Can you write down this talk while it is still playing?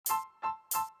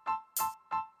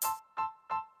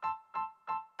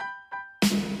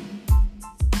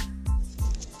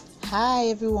Hi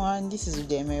everyone, this is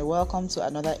Udeme. Welcome to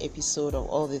another episode of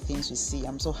All the Things We See.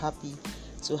 I'm so happy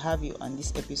to have you on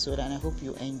this episode and I hope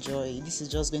you enjoy. This is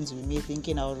just going to be me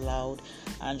thinking out loud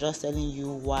and just telling you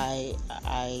why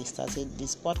I started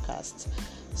this podcast.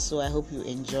 So I hope you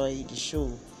enjoy the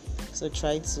show. So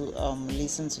try to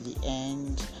listen to the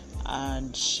end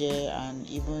and share and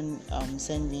even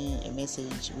send me a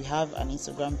message. We have an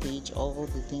Instagram page, All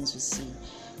the Things We See.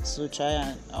 So try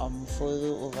and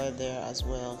follow over there as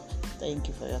well. Thank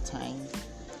you for your time.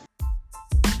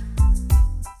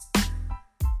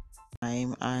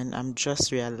 And I'm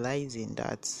just realizing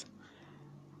that,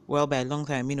 well, by a long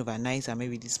time, I mean overnight and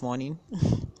maybe this morning,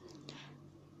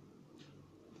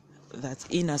 that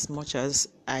in as much as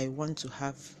I want to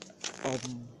have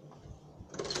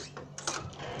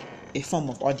a form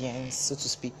of audience, so to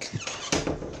speak,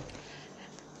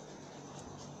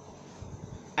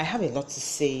 I have a lot to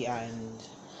say and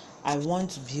I want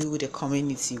to build a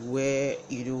community where,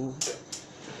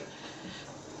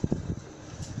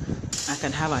 I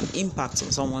can have an impact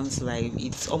on someone's life.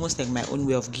 It's almost like my own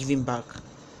way of giving back.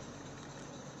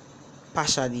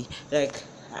 Partially. Like,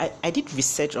 I did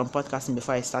research on podcasting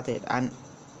before I started and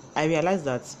I realized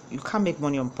that you can't make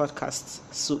money on podcasts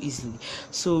so easily.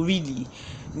 So really,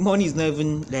 money is not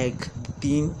even like the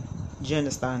thing. Do you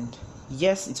understand?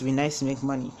 Yes, it would be nice to make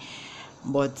money,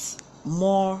 but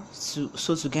more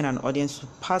to gain an audience, to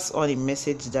pass on a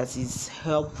message that is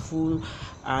helpful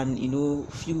and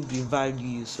filled with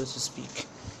value, so to speak.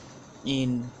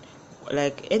 In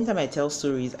like anytime I tell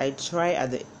stories, I try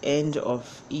at the end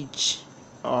of each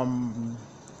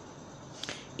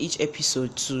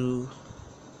episode to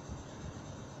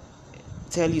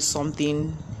tell you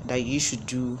something that you should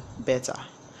do better,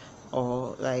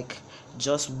 or like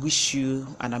just wish you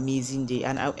an amazing day.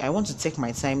 And I want to take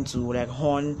my time to like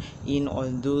hone in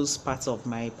on those parts of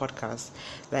my podcast.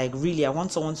 Like really, I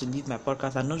want someone to leave my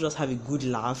podcast and not just have a good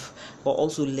laugh, but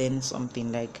also learn something,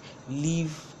 like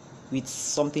leave with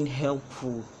something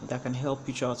helpful that can help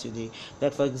you throughout your day.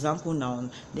 Like for example, now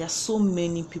there are so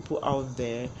many people out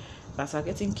there that are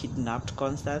getting kidnapped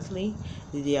constantly.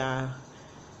 They are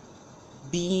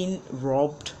being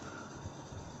robbed.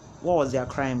 What was their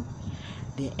crime?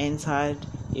 They entered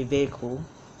a vehicle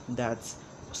that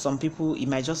some people, it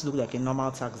might just look like a normal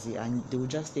taxi and they will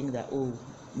just think that, oh,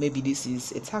 maybe this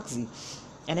is a taxi.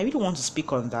 And I really want to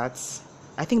speak on that.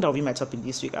 I think that will be my topic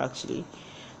this week actually.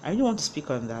 I really want to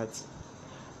speak on that.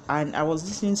 And I was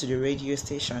listening to the radio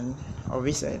station of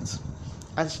recent.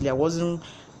 Actually, I wasn't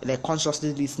like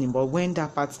consciously listening, but when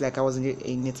that part, like I was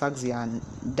in a taxi and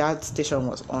that station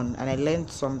was on and I learned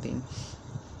something.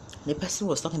 The person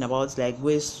was talking about like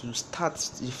ways to start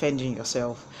defending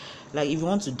yourself. Like if you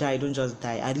want to die, don't just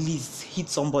die. At least hit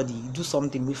somebody, do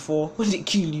something before they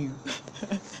kill you.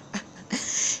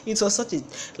 It was such a,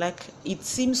 like, it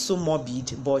seems so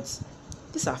morbid, but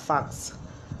these are facts.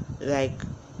 Like,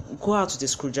 go out with a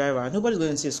screwdriver. Nobody's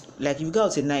going to say, like, if you go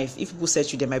out with a knife, if people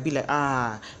search you, they might be like,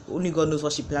 only God knows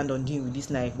what she planned on doing with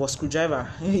this knife. But screwdriver,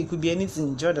 it could be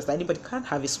anything. Do you understand? Anybody can't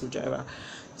have a screwdriver.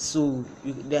 So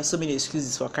there are so many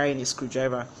excuses for carrying a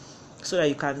screwdriver, so that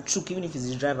you can choke, even if it's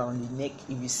a driver on the neck,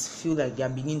 if you feel like they are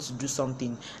beginning to do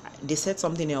something. They said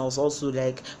something else also,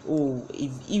 like, oh,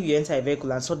 if you enter a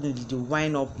vehicle and suddenly they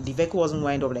wind up, the vehicle wasn't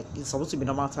wind up like it's supposed to be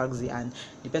normal taxi, and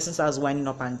the person starts winding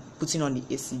up and putting on the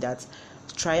AC, that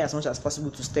try as much as possible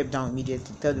to step down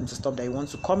immediately. Tell them to stop, that you want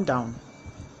to come down,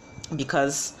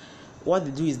 because what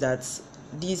they do is that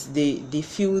they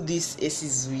fill these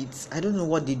ACs with, I don't know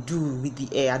what they do with the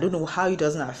air. I don't know how it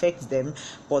doesn't affect them,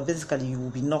 but basically you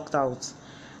will be knocked out,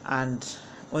 and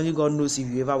only God knows if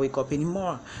you ever wake up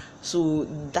anymore. So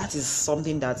that is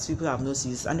something that people have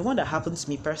noticed. And the one that happened to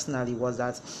me personally was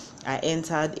that I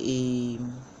entered a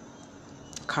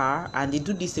car and they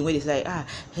do this thing where they say,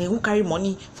 hey, who carry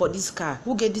money for this car,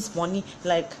 who get this money?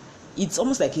 Like, it's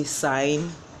almost like a sign.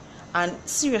 And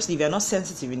seriously, if you're not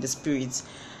sensitive in the spirit,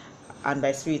 and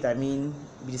by spirit I mean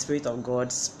with the spirit of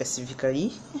God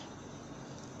specifically,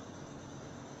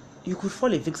 you could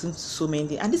fall a victim to so many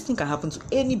things. And this thing can happen to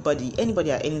anybody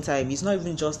at any time. It's not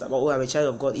even just about, I'm a child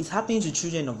of God. It's happening to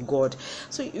children of God.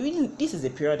 So really, this is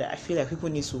a period that I feel like people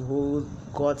need to hold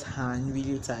God's hand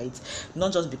really tight.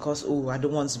 Not just because, I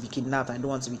don't want to be kidnapped, I don't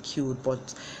want to be killed,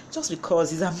 but just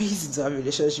because it's amazing to have a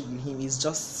relationship with Him. It's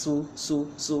just so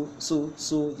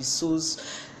it's so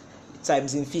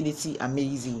times infinity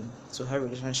amazing to have a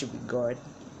relationship with God.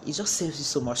 It just saves you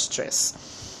so much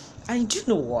stress. And you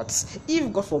know what?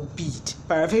 If God forbid,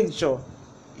 peradventure,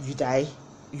 you die,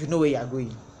 you know where you are going.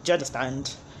 Do you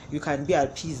understand? You can be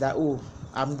at peace that,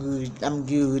 I'm good.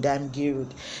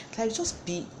 Like, just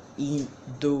be in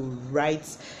the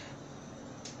right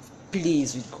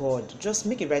place with God. Just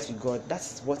make it right with God.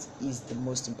 That's what is the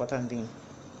most important thing.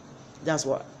 That's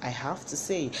what I have to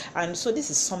say. And so this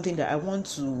is something that I want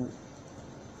to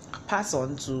pass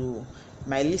on to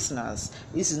my listeners.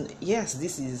 This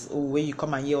is where you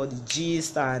come and hear all the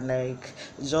gist and like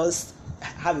just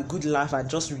have a good laugh and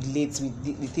just relate with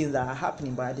the things that are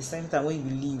happening. But at the same time, when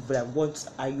you leave, like, what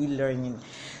are you learning?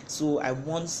 So I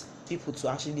want people to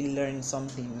actually learn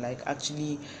something, like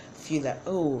actually feel like,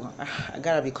 oh, I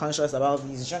gotta be conscious about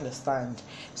this. You understand?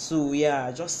 So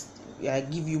I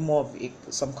give you more of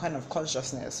some kind of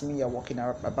consciousness when you're walking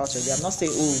about your day. I'm not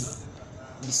saying,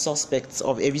 the suspects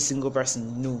of every single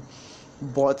person, no,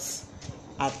 but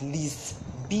at least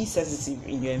be sensitive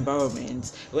in your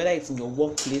environment, whether it's in your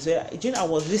workplace. I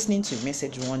was listening to a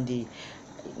message one day,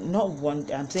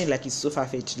 I'm saying like it's so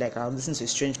far-fetched, like I'm listening to a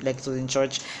strange, like it was in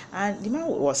church, and the man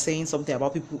was saying something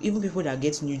about people that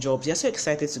get new jobs. They're so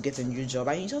excited to get a new job,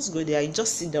 and you just go there, you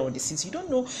just sit down on the seat. You don't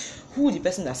know who the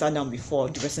person that sat down before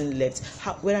the person left,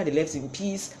 whether they left in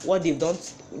peace, what they've done,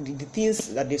 the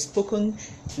things that they've spoken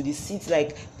to the seat.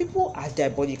 Like, people are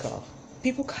diabolical.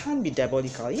 People can be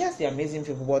diabolical. Yes, they're amazing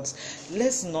people, but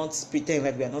let's not pretend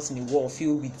like we are not in a world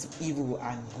filled with evil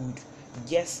and good.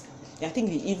 Yes, I think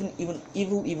the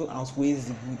evil outweighs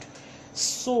the good.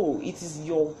 So it is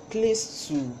your place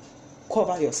to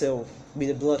cover yourself with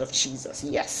the blood of Jesus.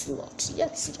 Yes, Lord.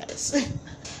 Yes.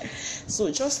 So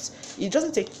it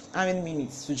doesn't take how many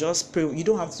minutes to just pray. You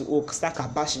don't have to start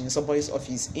bashing in somebody's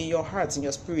office. In your heart, in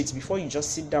your spirit, before you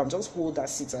just sit down, just hold that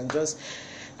seat and just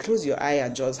close your eye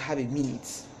and just have a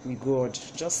minute with God.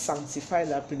 Just sanctify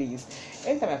that place.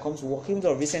 Anytime I come to work, even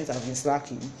though recently I've been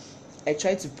slacking, I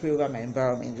try to pray over my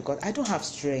environment, because I don't have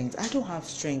strength.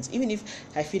 Even if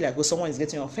I feel like someone is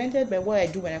getting offended by what I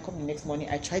do, when I come the next morning,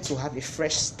 I try to have a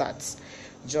fresh start.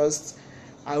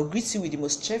 I'll greet you with the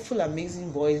most cheerful,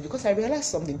 amazing voice, because I realize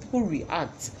something. People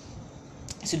react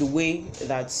to the way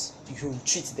that you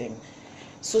treat them.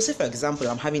 So say, for example,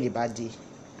 I'm having a bad day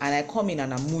and I come in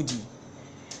and I'm moody.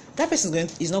 That person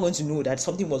is not going to know that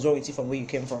something was wrong with you from where you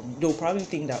came from. They'll probably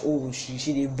think that,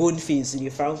 she a bone face,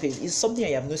 a frown face. It's something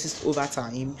I have noticed over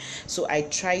time. So I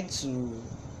try to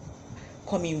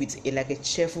come in with a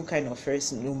cheerful kind of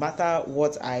person, no matter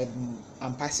what I'm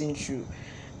passing through,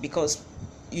 because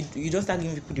you don't start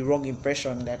giving people the wrong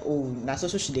impression that, now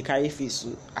so should they carry face,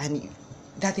 and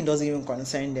that thing doesn't even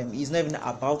concern them. It's not even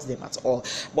about them at all.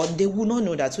 But they will not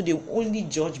know that, so they only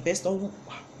judge based on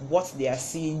what they are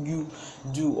seeing you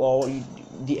do, or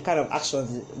the kind of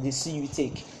actions they see you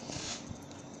take.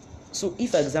 So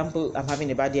if, for example, I'm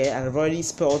having a bad day and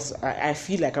I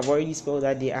feel like I've already spelled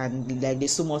that day, and like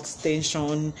there's so much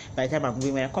tension by the time I'm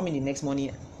going, when I come in the next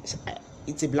morning,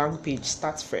 it's a blank page.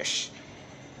 Start fresh.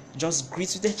 Just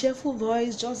greet with a cheerful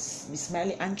voice, just be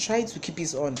smiling, and try to keep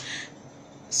it on.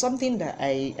 Something that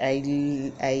I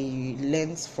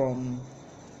learned from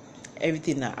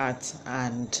Everything at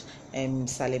Art and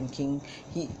Salem King.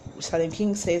 Salem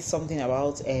King says something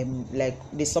about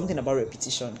there's something about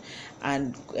repetition,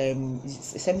 and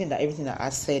something that Everything at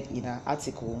Art said in an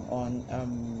article on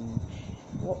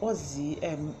what was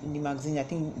in the magazine, I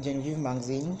think Genevieve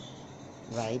magazine,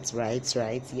 right,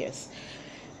 yes,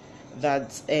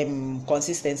 that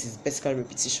consistency is basically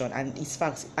repetition, and it's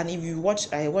facts. And if you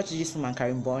watch, I watched this woman,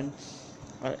 Karen Bond.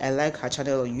 I like her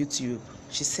channel on YouTube.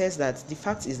 She says that the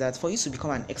fact is that for you to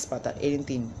become an expert at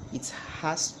anything, it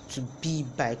has to be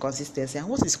by consistency. And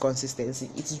what is consistency?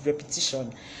 It is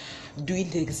repetition, doing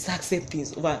the exact same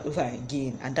things over and over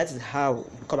again. And that is how you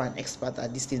become an expert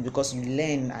at these things, because you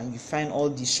learn and you find all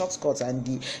the shortcuts and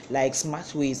the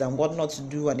smart ways and what not to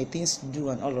do and the things to do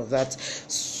and all of that.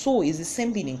 So it's the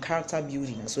same thing in character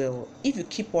building as well. If you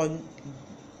keep on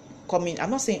coming, I'm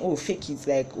not saying fake it,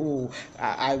 like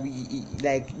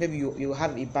maybe you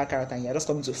have a bad character and you're just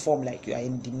coming to form like you are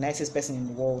the nicest person in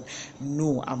the world.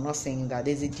 No, I'm not saying that.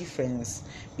 There's a difference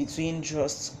between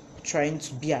just trying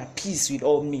to be at peace with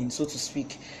all men, so to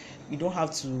speak. You don't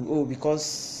have to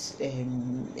because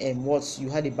what you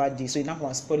had a bad day, so you now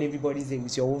want to spoil everybody's day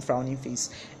with your own frowning face.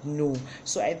 No.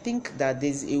 So I think that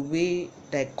there's a way,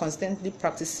 like constantly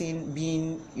practicing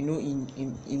being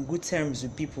in good terms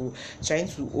with people, trying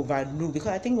to overlook, because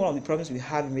I think one of the problems we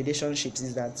have in relationships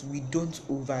is that we don't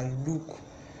overlook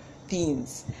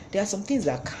things. There are some things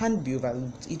that can't be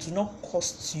overlooked. It will not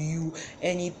cost you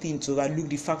anything to overlook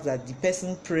the fact that the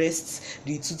person pressed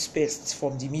the toothpaste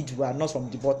from the middle and not from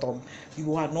the bottom.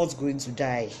 You are not going to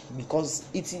die, because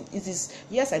it is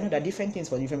yes, I know that different things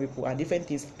for different people and different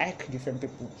things irk different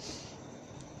people.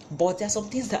 But there are some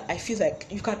things that I feel like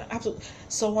you can have to.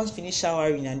 Someone's finished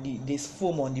showering and there's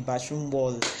foam on the bathroom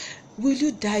wall. Will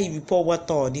you die if you pour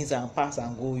water on this and pass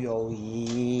and go your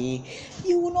way?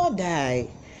 You will not die.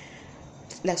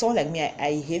 Like someone like me,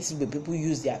 I hate when people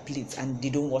use their plates and they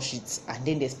don't wash it, and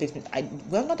then they expect me.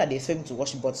 Well, not that they expect me to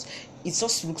wash it, but it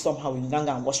just looks somehow when you don't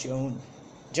go and wash your own.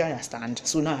 Do you understand?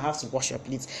 So now I have to wash your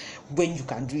plates when you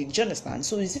can do it. Do you understand?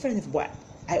 So it's different, but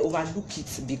I overlook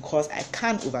it because I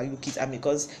can't overlook it, and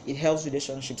because it helps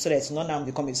relationships, so that it's not now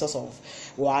become a source of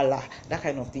voila, that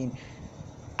kind of thing.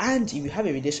 And if you have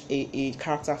a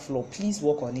character flaw, please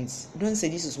work on it. Don't say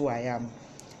this is who I am.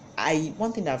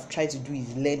 One thing that I've tried to do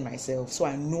is learn myself, so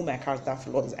I know my character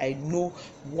flaws. I know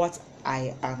what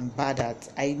I am bad at.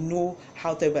 I know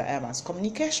how terrible I am at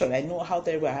communication. I know how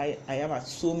terrible I am at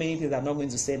so many things I'm not going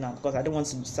to say now, because I don't want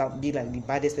to be like the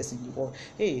baddest person in the world.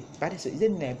 Hey, baddest, is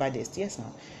it the baddest? Yes,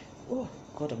 now. Oh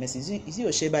God of mercy, is it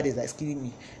your share baddest that's killing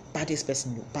me? Baddest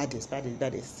person, no, baddest.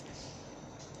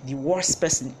 The worst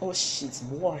person. Oh shit,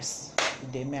 worse.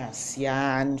 Them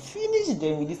and finish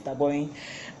them with this boy.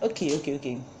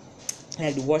 Okay.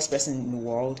 Like the worst person in the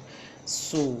world.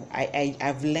 So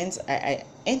I've learned. I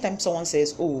anytime someone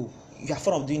says, "Oh, you are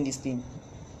fond of doing this thing,"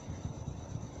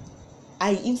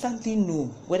 I instantly know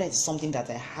whether it's something that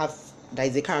I have that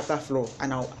is a character flaw,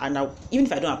 and I'll even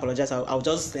if I don't apologize, I'll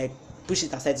just like push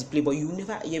it aside to play. But you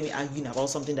never hear me arguing about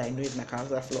something that I know is my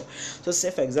character flaw. So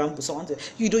say for example, someone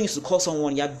says, you don't used to call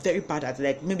someone, you're very bad at,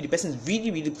 like maybe the person is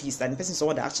really really pissed, and the person is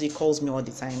someone that actually calls me all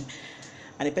the time,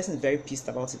 and the person is very pissed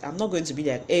about it. I'm not going to be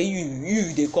like, hey,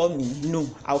 you they call me. No,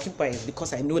 I'll keep quiet,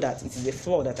 because I know that it is a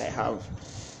flaw that I have.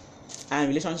 And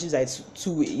relationships are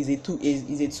is a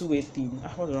two-way thing.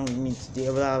 What's wrong with me today?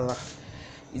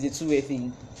 It's a two-way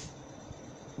thing.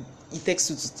 It takes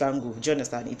two to tango. Do you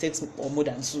understand? It takes more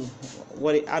than two.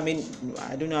 I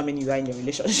don't know how many you are in your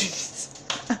relationships.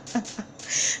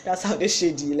 That's how they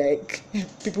shady, like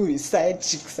people with side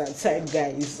chicks and side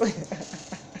guys.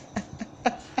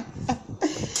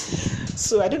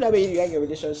 So I don't know how many you are in your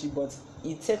relationship, but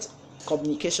it takes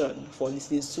communication for these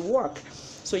things to work.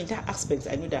 So in that aspect,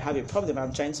 I know that I have a problem.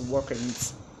 I'm trying to work on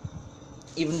it.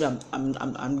 Even though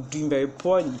I'm doing very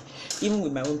poorly, even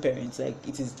with my own parents, like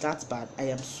it is that bad. I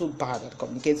am so bad at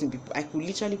communicating with people. I could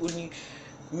literally only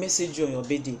message you on your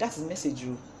birthday. That's a message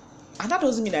you, and that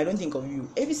doesn't mean I don't think of you.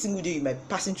 Every single day you might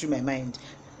passing through my mind,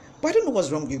 but I don't know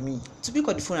what's wrong with me. To pick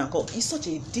up the phone and call, it's such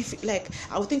a like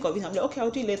I would think of it. I'm like, okay,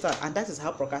 I'll do it later, and that is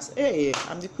how Hey,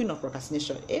 I'm the queen of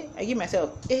procrastination. I give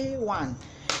myself one.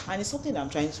 And it's something that I'm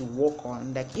trying to work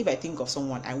on. Like if I think of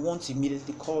someone, I want to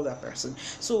immediately call that person.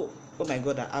 So, oh my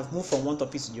God, I've moved from one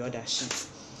topic to the other. Shit.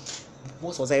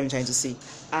 What was I even trying to say?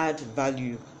 Add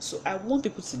value. So I want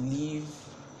people to leave,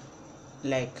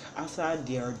 like after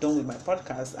they are done with my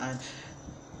podcast, and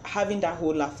having that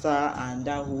whole laughter and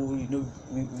that whole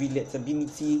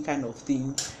relatability kind of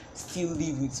thing, still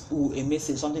leave with a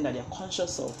message, something that they're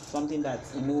conscious of, something that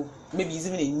maybe is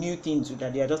even a new thing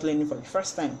that they are just learning for the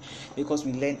first time, because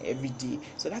we learn every day.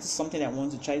 So that is something I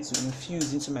want to try to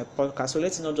infuse into my podcast. So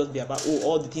let's not just be about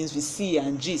all the things we see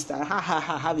and gist and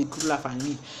have a good laugh and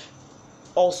leave.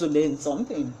 Also learn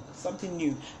something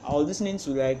new. I was listening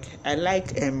to I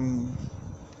like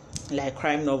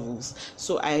crime novels.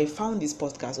 So I found this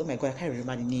podcast. Oh my God, I can't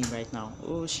remember the name right now.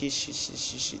 Oh shit.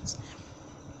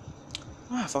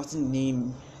 I found the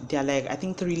name. They are I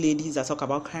think 3 ladies that talk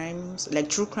about crimes, like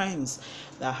true crimes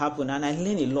that happen, and I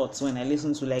learn a lot when I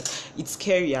listen to it's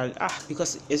scary.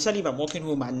 Because especially if I'm walking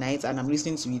home at night and I'm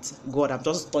listening to it, God, I'm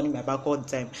just turning my back all the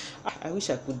time. I wish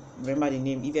I could remember the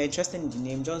name. If you're interested in the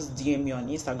name, just DM me on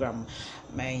Instagram.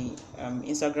 My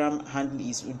Instagram handle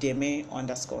is udeme_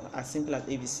 as simple as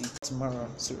ABC. Tomorrow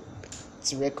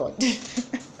to record.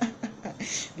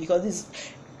 Because this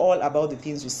all about the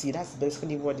things we see. That's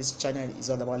basically what this channel is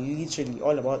all about. Literally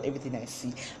all about everything I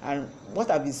see. And what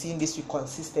I've been seeing this week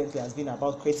consistently has been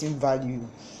about creating value,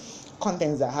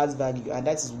 content that has value, and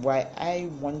that is why I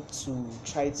want to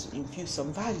try to infuse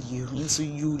some value into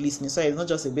you listening. So it's not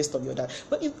just a waste of your data,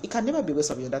 but it can never be a waste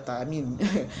of your data. I mean,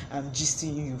 I'm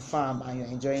gisting you, fam, and you're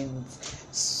enjoying it.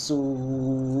 So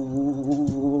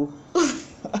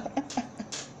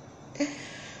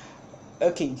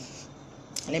okay,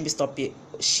 let me stop it.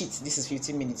 Shit, this is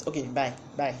 15 minutes. Okay, bye.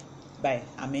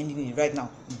 I'm ending it right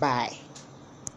now. Bye.